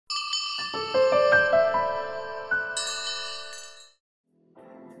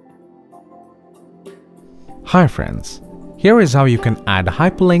Hi friends, here is how you can add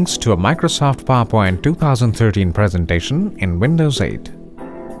hyperlinks to a Microsoft PowerPoint 2013 presentation in Windows 8.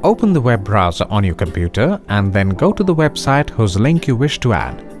 Open the web browser on your computer and then go to the website whose link you wish to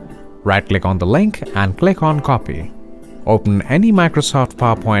add. Right-click on the link and click on Copy. Open any Microsoft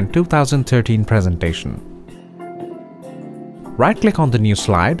PowerPoint 2013 presentation. Right-click on the new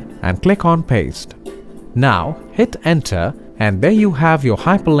slide and click on Paste. Now hit Enter and there you have your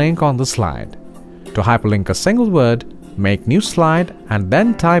hyperlink on the slide. To hyperlink a single word, make new slide and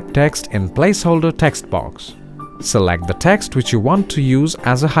then type text in placeholder text box. Select the text which you want to use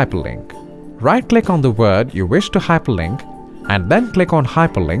as a hyperlink. Right-click on the word you wish to hyperlink and then click on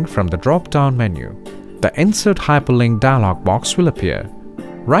Hyperlink from the drop-down menu. The Insert Hyperlink dialog box will appear.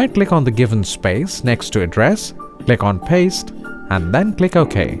 Right-click on the given space next to address, click on Paste and then click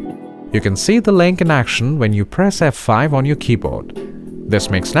OK. You can see the link in action when you press F5 on your keyboard. This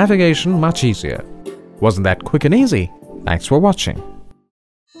makes navigation much easier. Wasn't that quick and easy? Thanks for watching.